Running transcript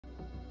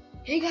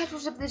Hey guys,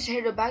 what's up? This is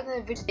Hater back in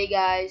the video today,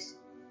 guys.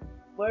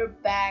 We're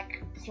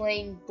back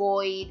playing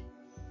Boid.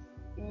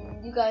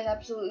 You guys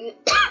absolutely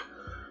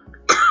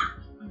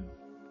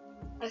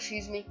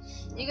excuse me.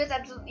 You guys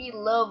absolutely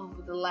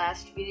loved the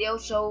last video,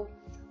 so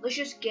let's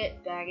just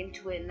get back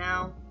into it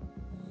now.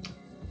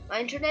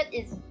 My internet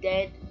is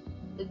dead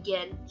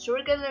again, so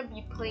we're gonna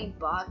be playing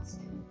bots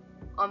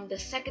on the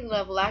second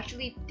level.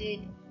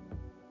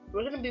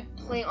 We're gonna be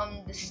playing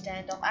on the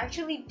standoff. I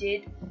actually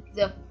did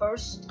the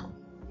first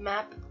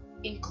map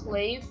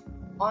Enclave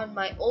on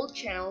my old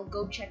channel.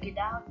 Go check it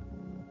out.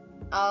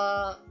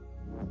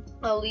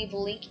 I'll leave a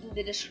link in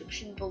the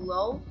description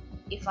below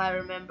if I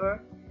remember.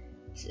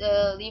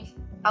 I'll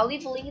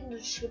leave a link in the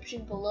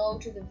description below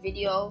to the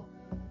video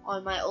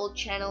on my old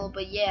channel.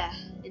 But yeah,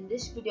 in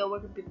this video we're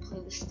gonna be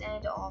playing the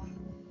standoff,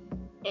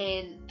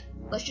 and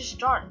let's just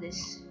start.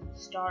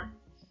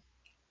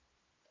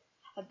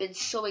 I've been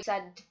so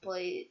excited to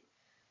play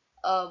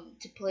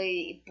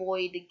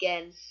Boid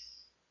again.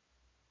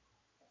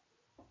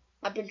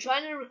 I've been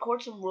trying to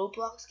record some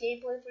Roblox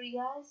gameplay for you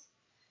guys,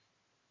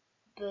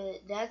 but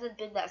it hasn't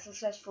been that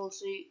successful,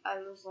 so I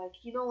was like,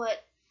 you know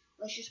what,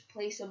 let's just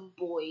play some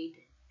Boid.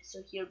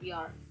 So here we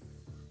are,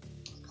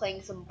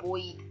 playing some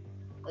Boid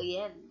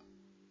again.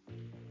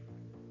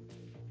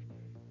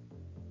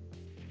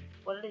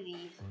 What are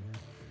these?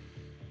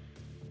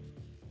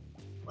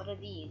 What are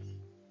these?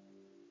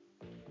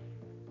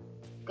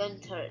 Gun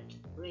turret,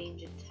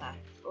 range attack.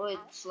 Oh,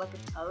 it's like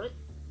a turret?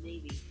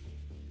 Maybe.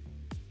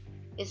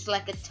 It's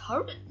like a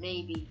turret,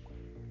 maybe.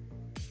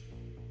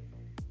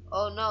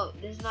 Oh no,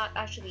 this is not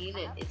actually a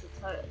unit, it's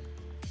a turret.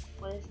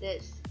 What is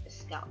this? A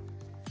scout.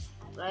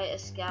 Right, a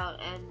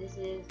scout, and this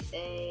is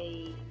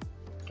a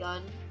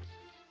gun.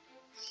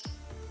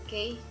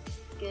 Okay,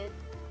 good.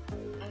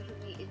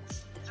 Actually,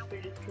 it's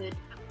pretty good.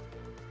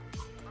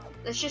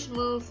 Let's just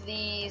move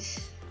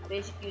these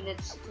basic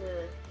units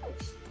to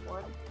this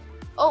one.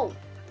 Oh!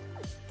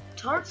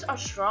 Turrets are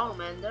strong,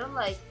 man. They're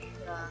like,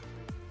 come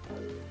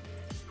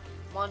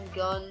on,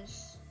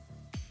 guns.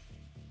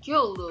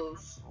 Kill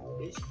those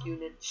basic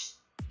units.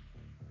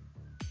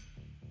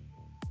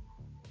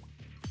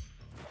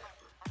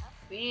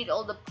 We need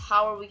all the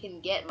power we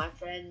can get, my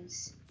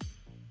friends.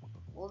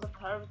 All the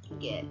power we can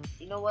get.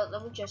 You know what?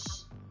 Let me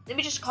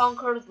just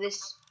conquer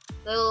this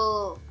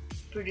little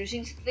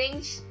producing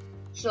things.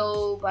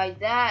 So by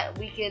that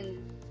we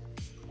can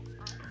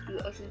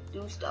actually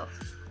do stuff.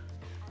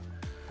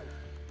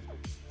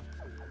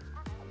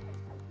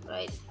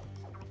 Right.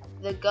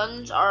 The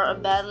guns are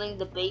battling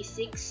the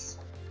basics.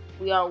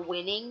 We are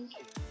winning.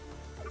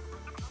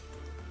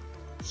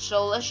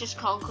 So let's just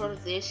conquer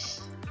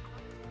this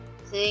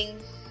thing.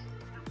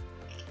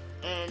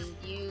 And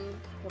you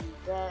come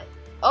back.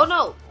 Oh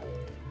no!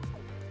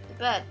 We're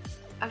bad.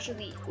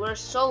 Actually, we're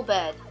so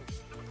bad.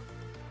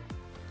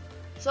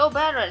 So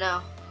bad right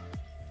now.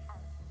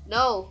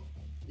 No,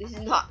 this is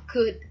not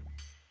good.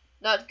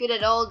 Not good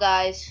at all,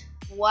 guys.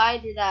 Why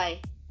did I?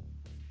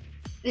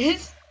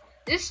 This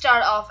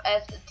started off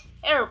as a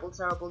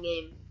terrible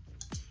game.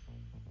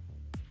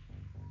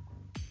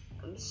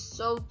 I'm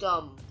so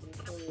dumb.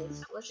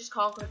 Let's just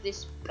conquer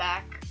this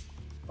back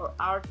for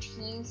our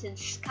team,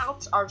 since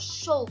scouts are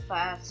so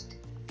fast.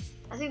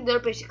 I think they're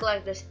basically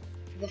like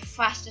the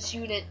fastest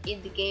unit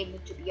in the game,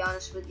 to be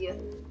honest with you.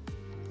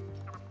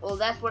 Well,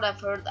 that's what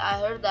I've heard. I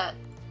heard that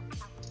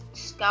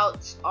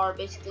scouts are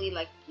basically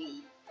like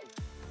the...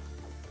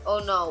 Oh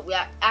no, we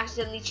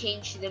accidentally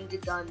changed them to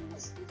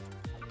guns.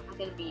 It's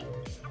gonna be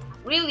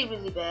really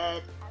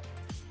bad.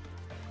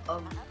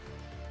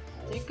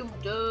 Take them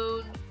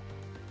down.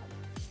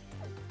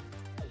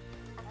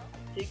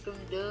 Take them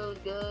down,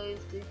 guys.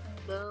 Take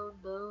them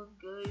down,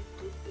 guys.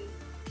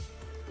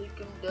 Take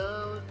them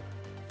down.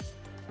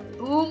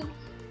 Boom.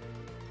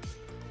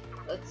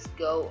 Let's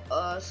go.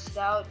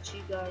 Scout,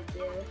 you guys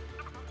there.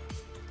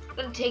 I'm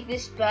gonna take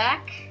this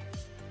back.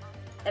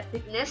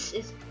 Epicness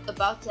is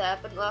about to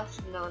happen.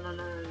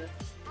 No.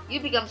 You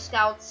become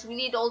scouts. We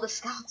need all the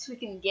scouts we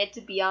can get,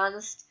 to be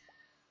honest.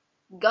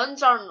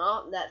 Guns are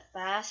not that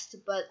fast,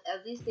 but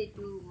at least they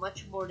do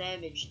much more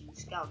damage than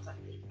scouts, I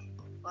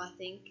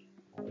think.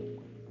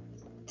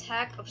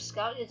 Attack of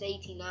scout is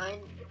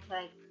 89.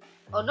 Attack.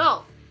 Oh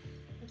no!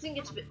 I think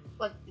it's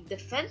like the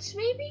defense,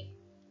 maybe?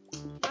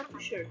 Not for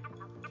sure.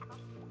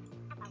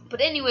 But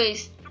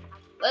anyways,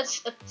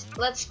 let's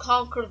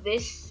conquer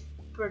this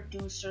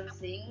producer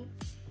thing.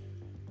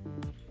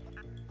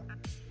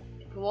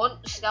 If you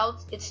want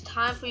scouts, it's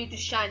time for you to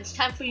shine. It's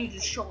time for you to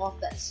show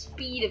off that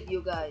speed of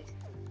you guys.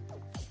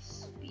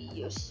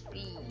 Your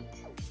speed.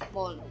 Come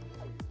on.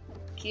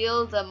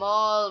 Kill them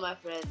all, my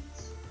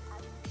friends.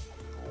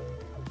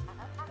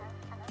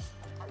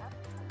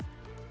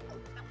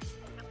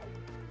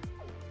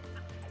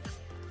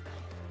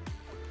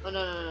 Oh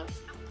no.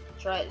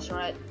 It's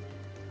right.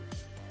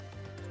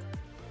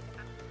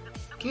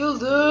 Kill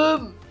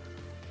them!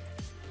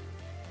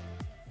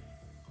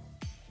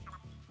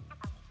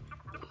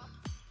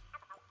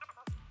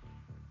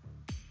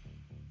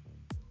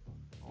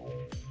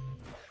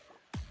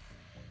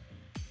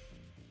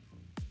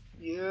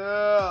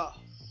 Yeah.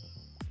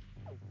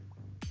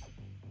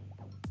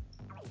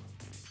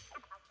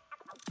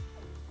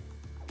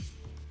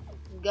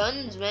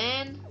 Guns,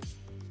 man.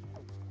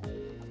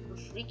 The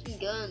freaking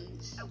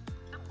guns.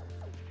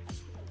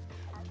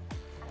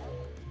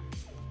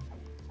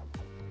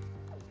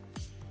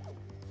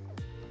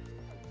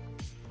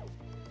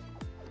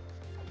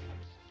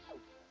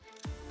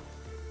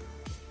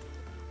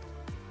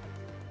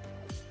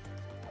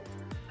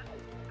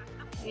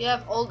 You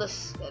have all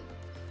this.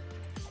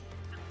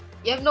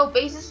 You have no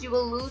bases. You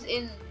will lose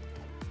in.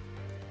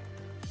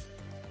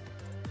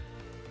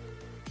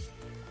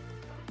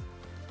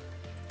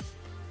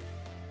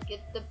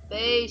 Get the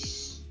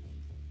base.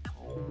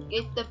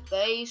 Get the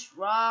base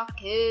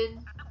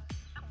rocking.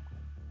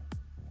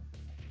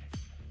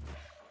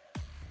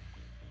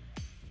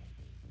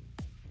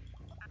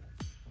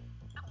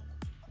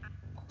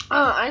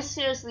 I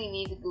seriously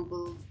need to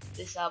Google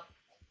this up.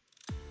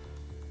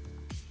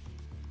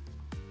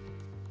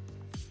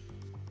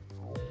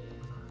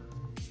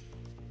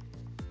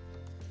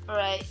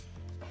 Alright.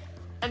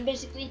 I'm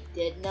basically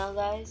dead now,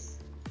 guys.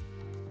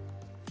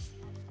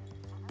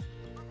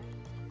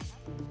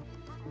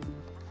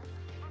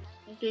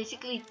 I'm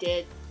basically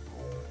dead.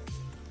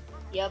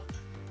 Yep.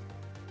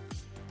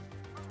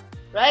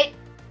 Right?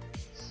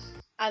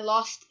 I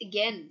lost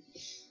again.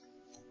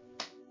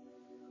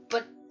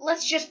 But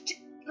let's just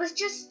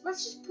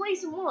play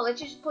some more.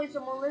 Let's just play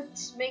some more.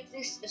 Let's make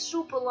this a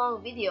super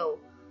long video.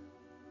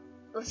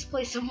 Let's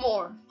play some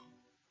more.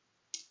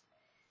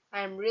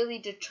 I'm really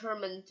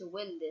determined to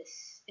win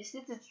this. Is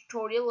this the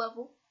tutorial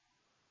level?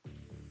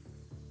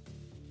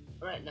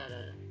 Right, no.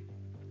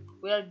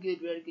 We are good,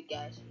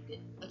 guys. We're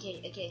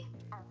good. Okay.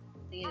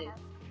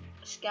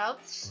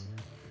 Scouts.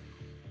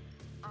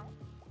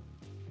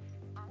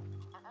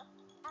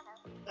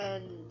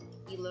 And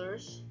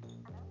healers.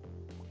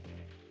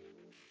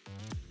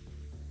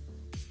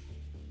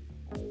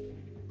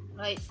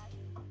 Right.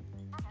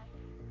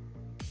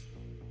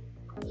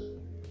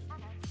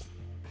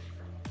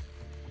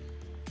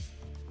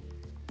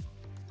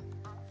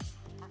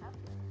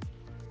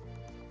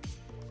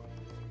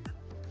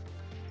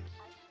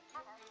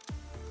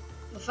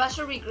 The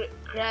faster we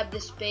grab the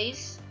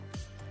space,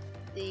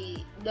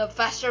 the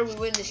faster we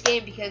win this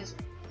game, because,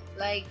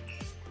 like,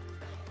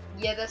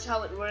 yeah, that's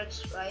how it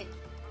works, right?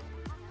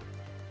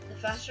 The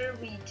faster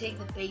we take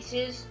the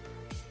bases.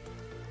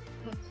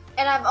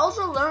 And I've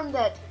also learned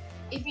that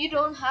if you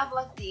don't have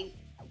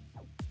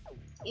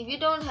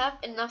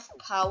enough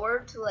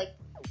power to like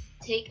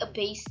take a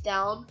base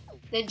down,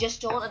 then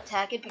just don't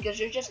attack it, because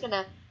you're just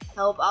gonna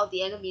help out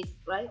the enemies,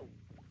 right?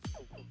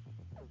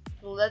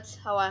 Well, that's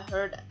how I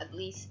heard, at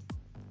least.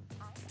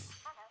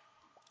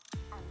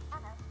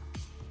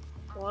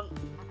 Come on,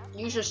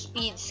 use your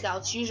speed,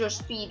 scouts. Use your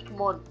speed.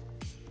 Come on.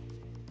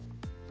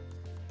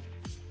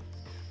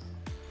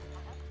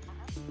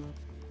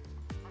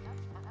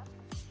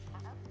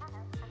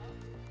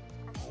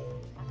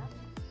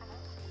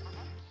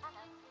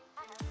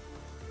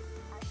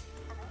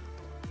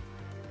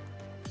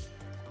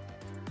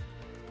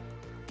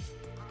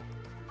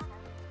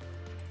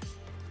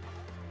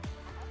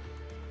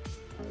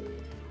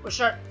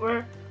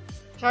 We're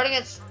starting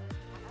at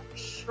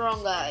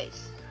strong,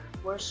 guys.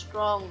 We're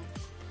strong.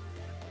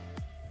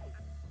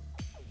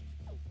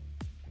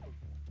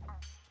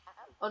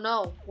 Oh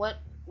no! What?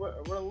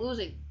 We're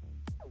losing.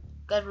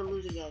 Guys, we're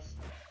losing, guys.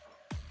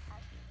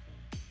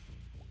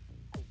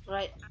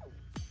 Right.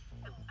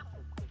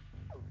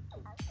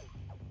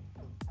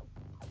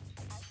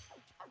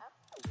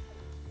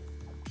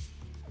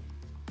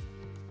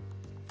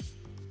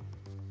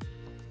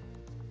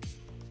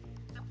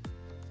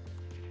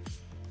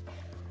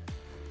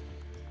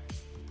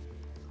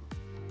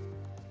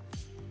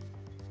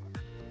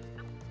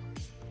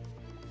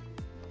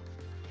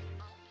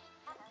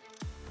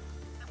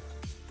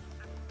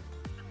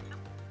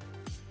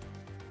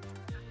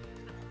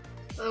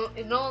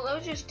 You know, let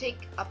me just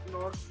take up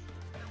north.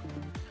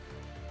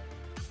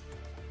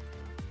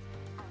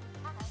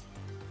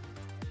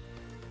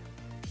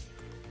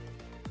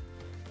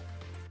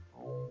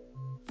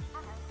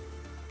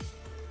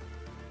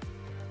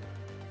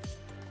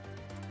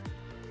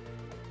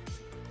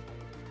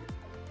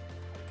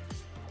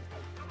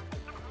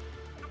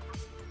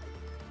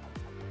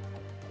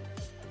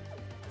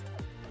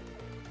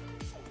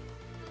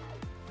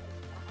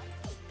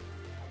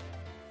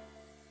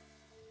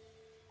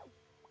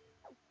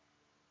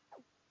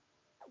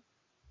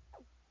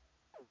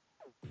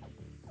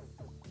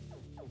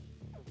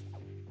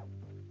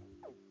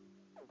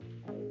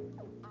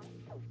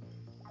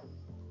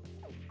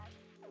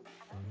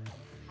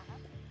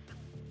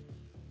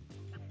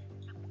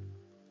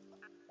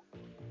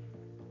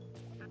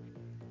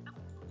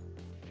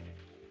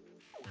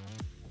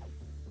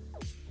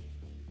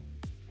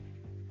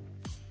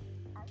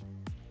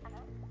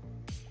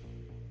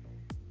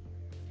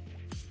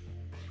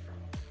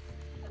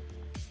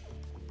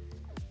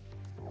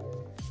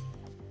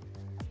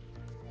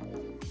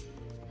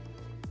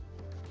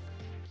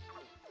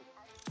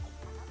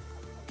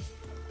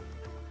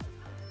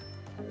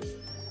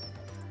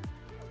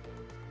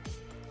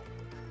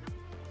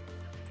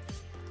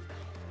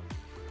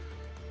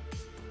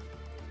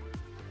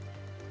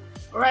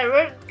 Alright,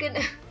 we're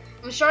gonna.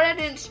 I'm sorry I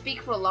didn't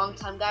speak for a long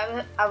time,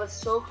 guys. I was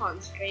so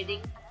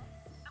concentrating.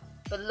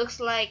 But it looks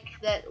like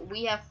that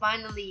we have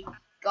finally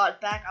got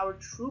back our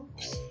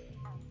troops,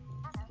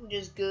 which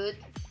is good.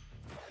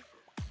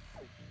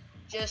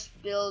 Just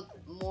build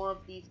more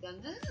of these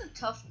guns. This is a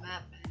tough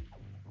map, man.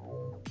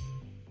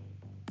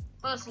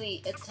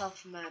 Honestly, a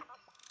tough map.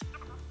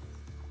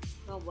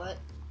 You know what?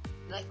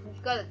 Like,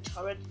 we've got a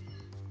turret.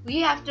 We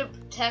have to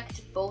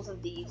protect both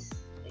of these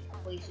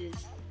places.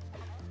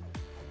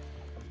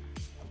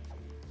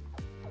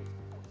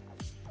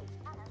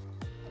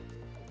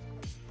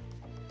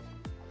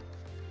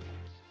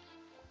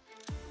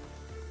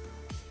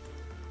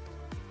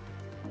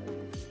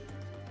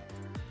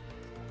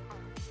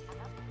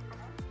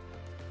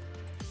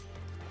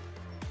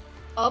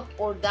 Up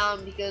or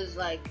down, because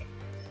like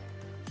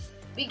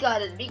we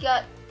got it. We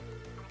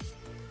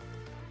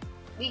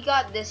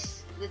got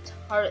this, the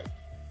turret.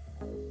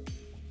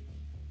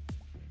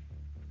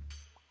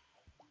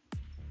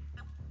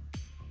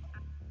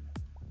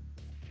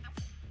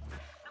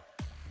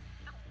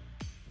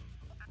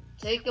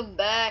 Take him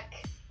back.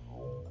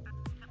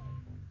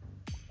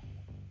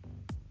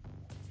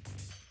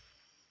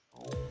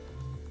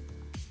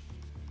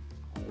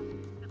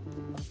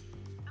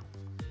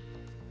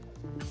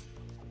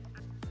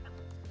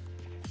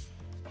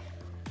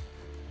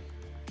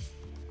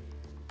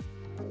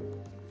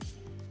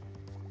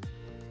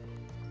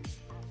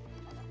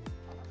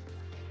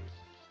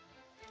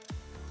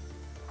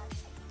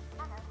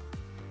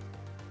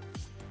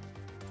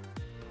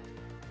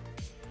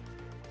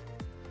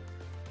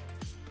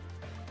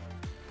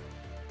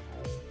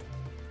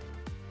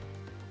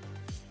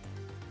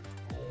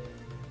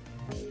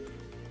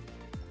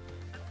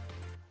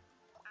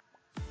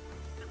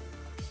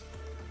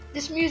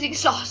 This music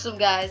is awesome,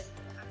 guys.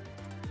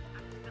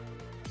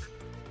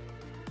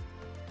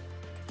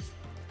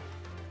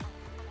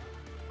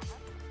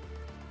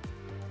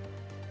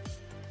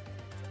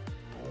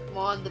 Come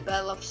on, the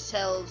Battle of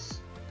Cells.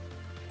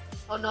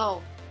 Oh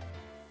no,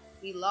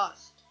 we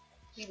lost.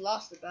 We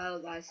lost the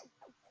battle, guys.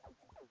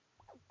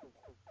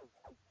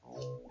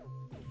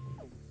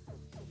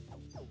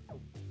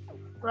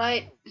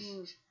 Right,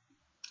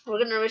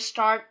 we're gonna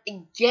restart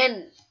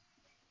again.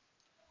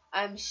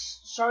 I'm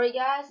sorry,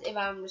 guys, if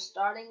I'm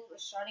restarting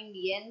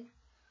again.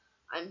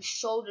 I'm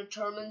so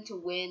determined to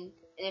win,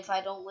 and if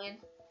I don't win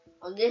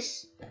on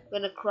this, I'm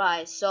gonna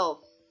cry. So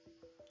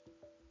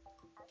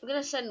we're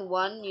gonna send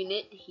one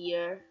unit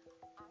here,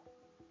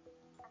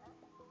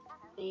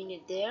 a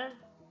unit there,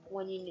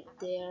 one unit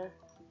there,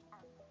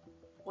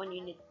 one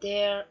unit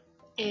there,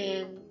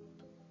 and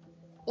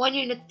one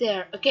unit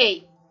there.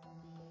 Okay.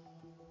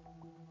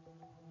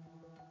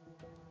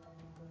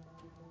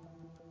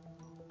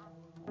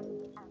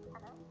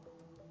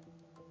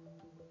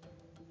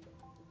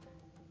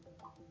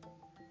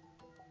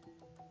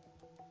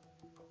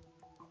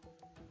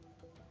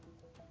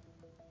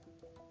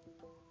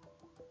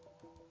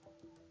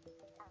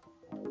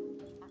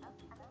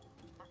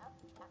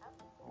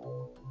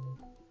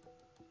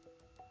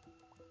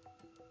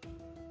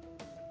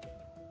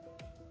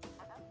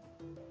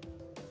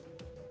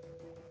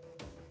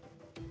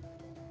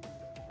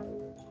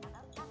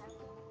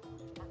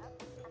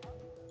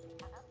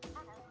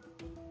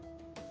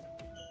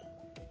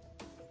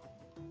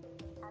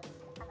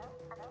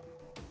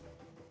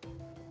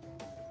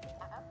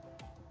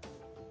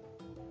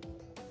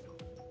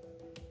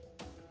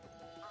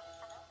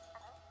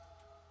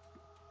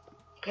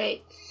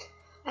 Okay,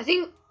 I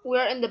think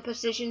we're in the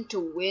position to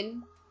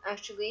win,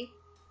 actually.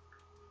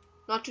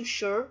 Not too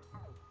sure,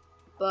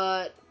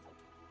 but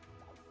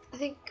I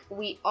think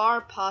we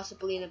are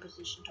possibly in a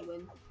position to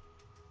win.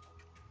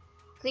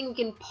 I think we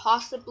can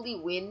possibly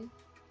win.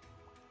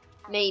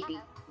 Maybe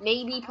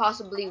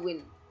possibly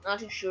win.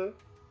 Not too sure,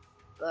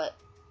 but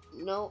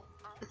no.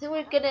 I think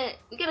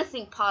we gotta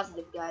think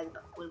positive, guys,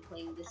 when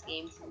playing this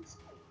game, since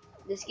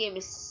this game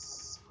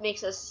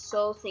makes us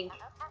so think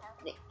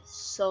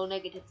so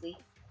negatively.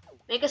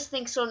 Make us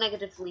think so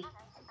negatively.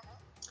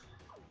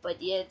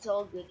 But yeah, it's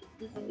all good.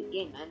 This is a good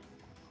game, man.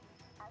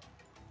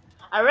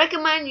 I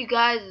recommend you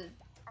guys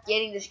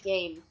getting this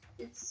game.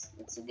 It's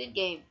a good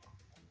game.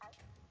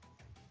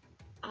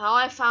 How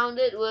I found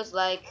it was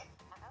like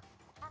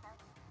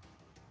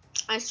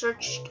I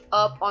searched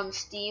up on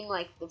Steam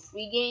like the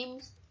free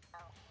games,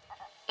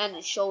 and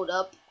it showed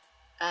up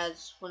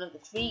as one of the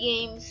free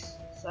games.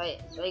 So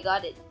I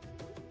got it.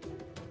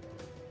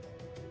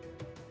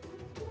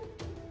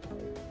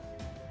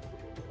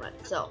 Right,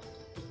 so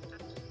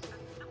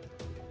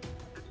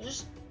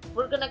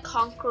we're gonna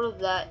conquer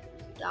that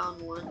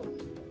down one,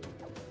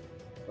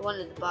 the one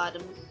at the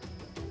bottom.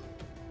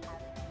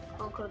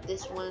 Conquer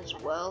this one as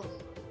well.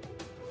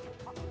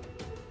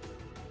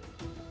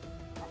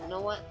 You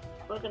know what?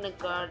 We're gonna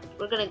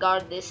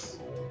guard this.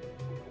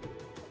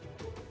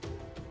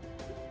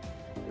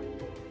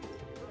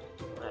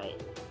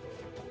 Right.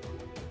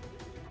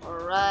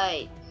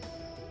 Alright.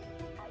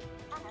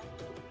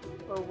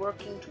 We're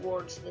working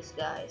towards this,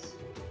 guys.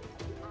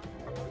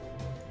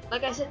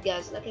 Like I said,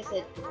 guys,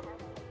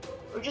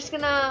 we're just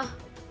gonna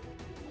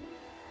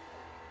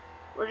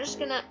We're just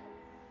gonna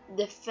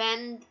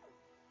defend.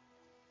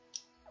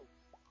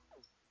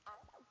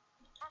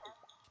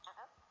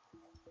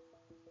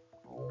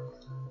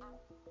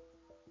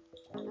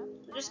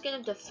 We're just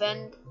gonna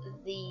defend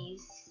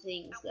these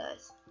things,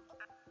 guys.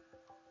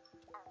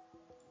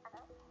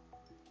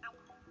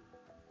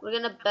 We're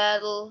gonna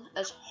battle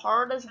as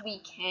hard as we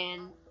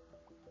can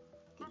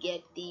to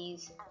get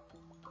these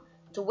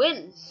to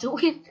win. To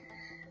win.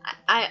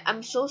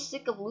 I'm so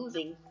sick of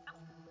losing.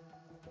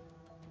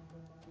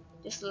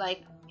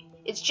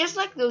 It's just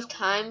like those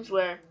times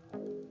where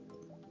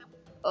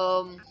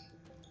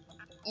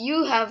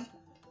you have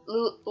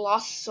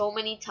lost so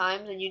many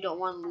times and you don't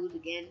want to lose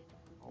again.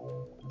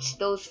 It's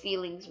those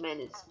feelings, man.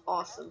 It's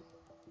awesome.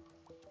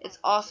 It's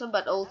awesome,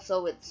 but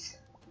also it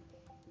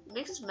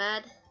makes us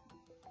mad.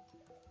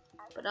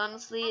 But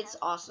honestly, it's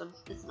awesome.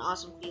 It's an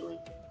awesome feeling.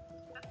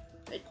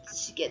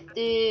 Let's get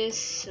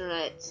this.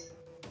 Alright.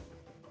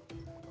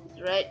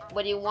 Right?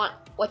 What do you want?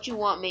 What you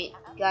want, mate?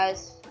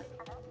 Guys.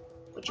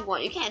 What you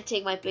want? You can't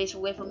take my base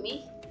away from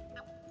me.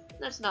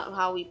 That's not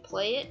how we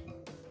play it.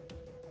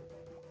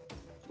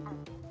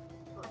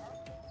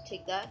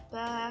 Take that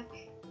back.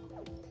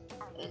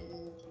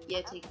 And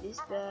yeah, take this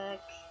back.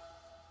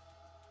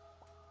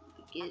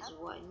 Because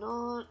why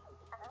not?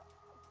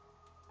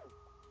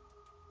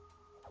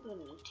 I'm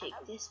gonna take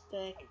this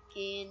back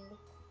again.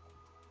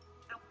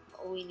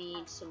 Oh, we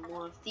need some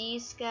more of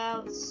these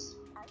scouts.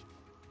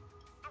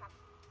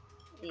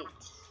 Need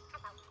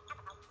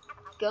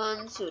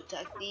guns to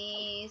attack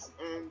these,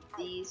 and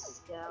these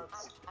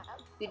scouts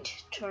could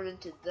turn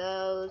into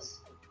those,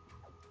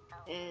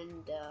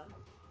 and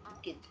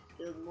we could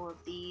build more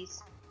of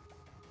these,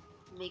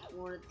 make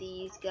more of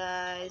these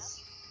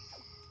guys.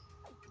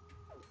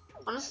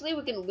 Honestly,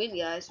 we can win,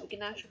 guys. We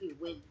can actually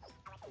win.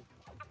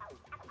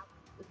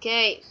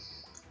 Okay,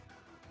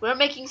 we're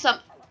making some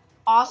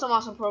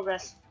awesome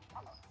progress.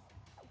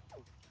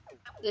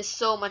 This is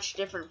so much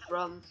different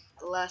from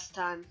the last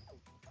time.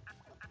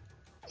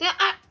 Yeah,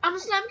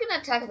 honestly, I'm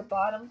gonna attack at the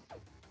bottom.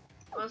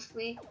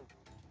 Honestly,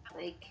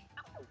 like,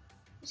 I'm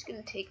just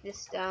gonna take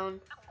this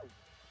down,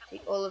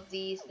 take all of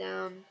these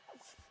down.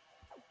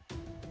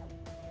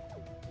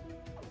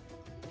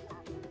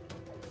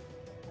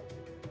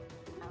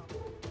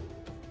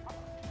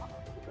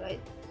 Right.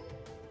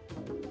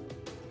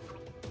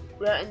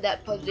 We're in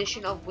that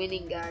position of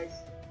winning, guys.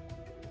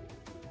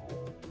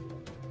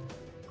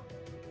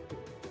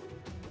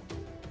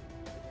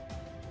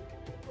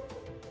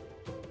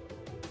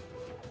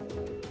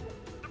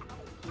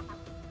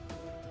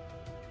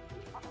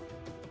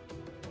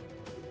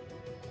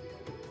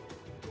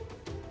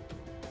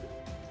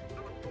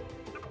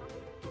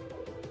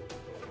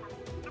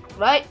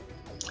 Right?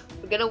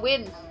 We're gonna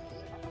win.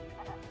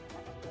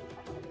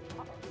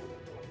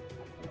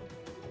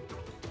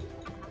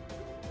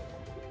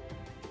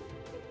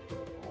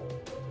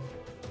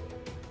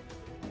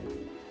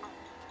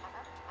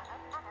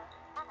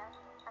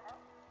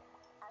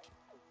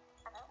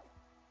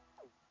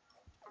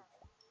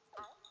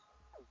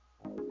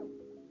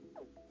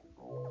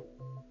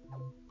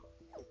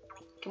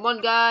 Come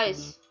on,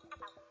 guys.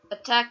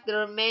 Attack the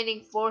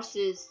remaining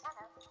forces.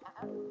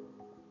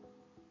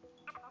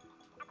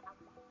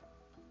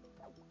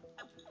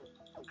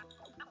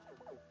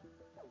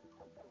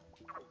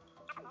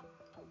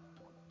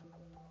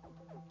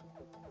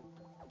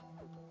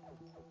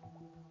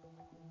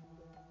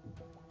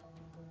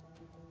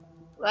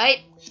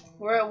 Right?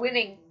 We're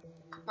winning.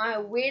 My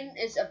win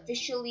is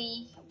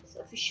officially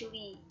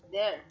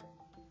there.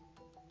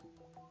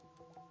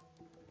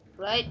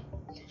 Right?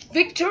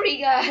 Victory,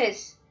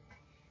 guys!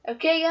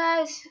 Okay,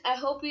 guys, I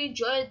hope you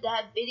enjoyed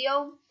that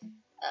video.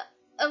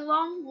 A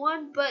long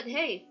one, but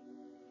hey,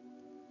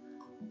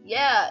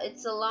 yeah,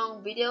 it's a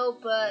long video,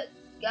 but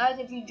guys,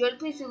 if you enjoyed,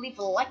 please do leave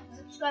a like and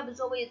subscribe. As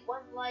always,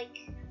 one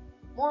like,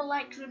 more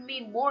likes would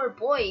mean more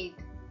Boid.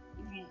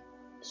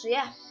 So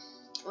yeah,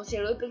 I'll say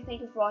a really big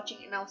thank you for watching,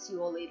 and I'll see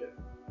you all later.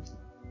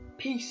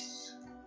 Peace.